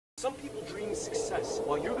Some people dream of success,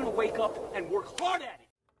 while you're gonna wake up and work hard at it.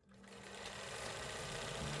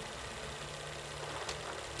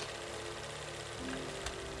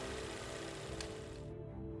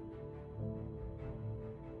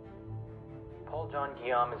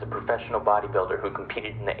 Guillaume is a professional bodybuilder who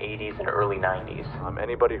competed in the 80s and early 90s.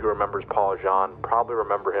 Anybody who remembers Paul Jean probably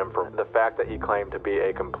remember him for the fact that he claimed to be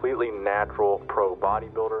a completely natural pro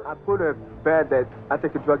bodybuilder. I put a bet that I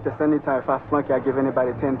take a drug test anytime. If I flunk it, I give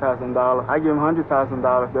anybody $10,000. I give them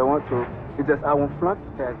 $100,000 if they want to. It's just I won't flunk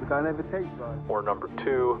the test because I never take drugs. Or number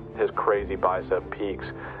two, his crazy bicep peaks.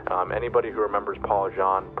 Anybody who remembers Paul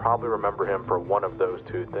Jean probably remember him for one of those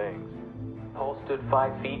two things. Paul stood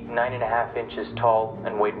 5 feet 9.5 inches tall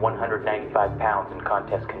and weighed 195 pounds in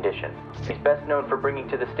contest condition. He's best known for bringing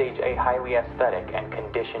to the stage a highly aesthetic and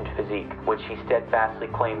conditioned physique, which he steadfastly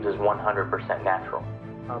claims is 100% natural.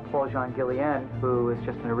 Paul Jean Guillaume, who is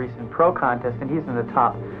just in a recent pro contest, and he's in the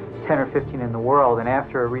top 10 or 15 in the world, and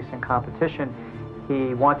after a recent competition,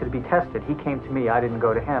 he wanted to be tested. He came to me, I didn't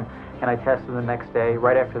go to him, and I tested him the next day,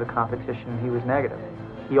 right after the competition, and he was negative.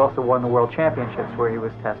 He also won the World Championships where he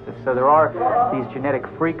was tested. So there are these genetic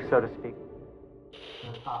freaks, so to speak.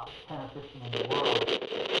 In the top 10 or 15 in the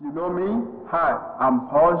world. You know me? Hi, I'm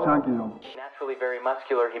Paul Jean Guillaume. Naturally very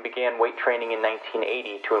muscular, he began weight training in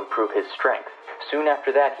 1980 to improve his strength. Soon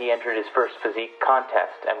after that, he entered his first physique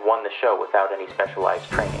contest and won the show without any specialized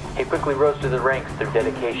training. He quickly rose to the ranks through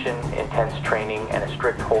dedication, intense training, and a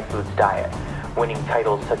strict whole foods diet, winning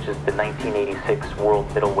titles such as the 1986 World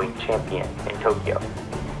Middleweight Champion in Tokyo.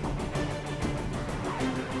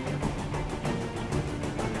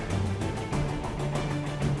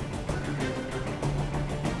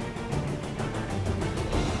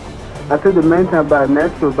 I think the main thing about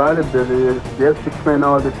natural bodybuilding is you have to train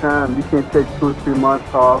all the time. You can't take 2 or 3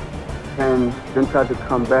 months off and then try to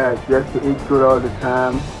come back. You have to eat good all the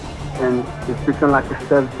time, and it's become like a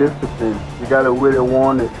self-discipline. You gotta really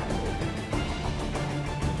want it.